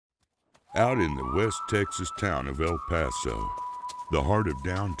Out in the West Texas town of El Paso, the heart of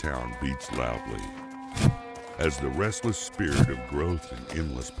downtown beats loudly as the restless spirit of growth and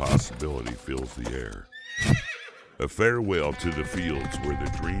endless possibility fills the air. A farewell to the fields where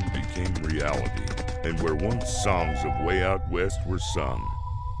the dream became reality and where once songs of way out west were sung.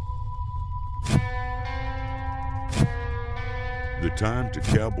 The time to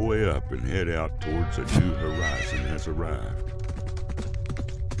cowboy up and head out towards a new horizon has arrived.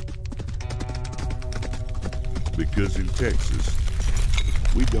 Because in Texas,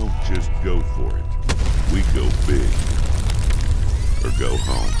 we don't just go for it, we go big or go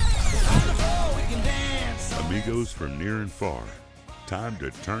home. Amigos from near and far, time to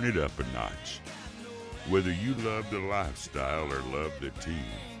turn it up a notch. Whether you love the lifestyle or love the team,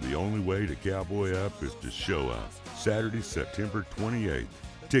 the only way to cowboy up is to show up. Saturday, September 28th.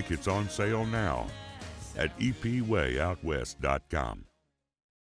 Tickets on sale now at epwayoutwest.com.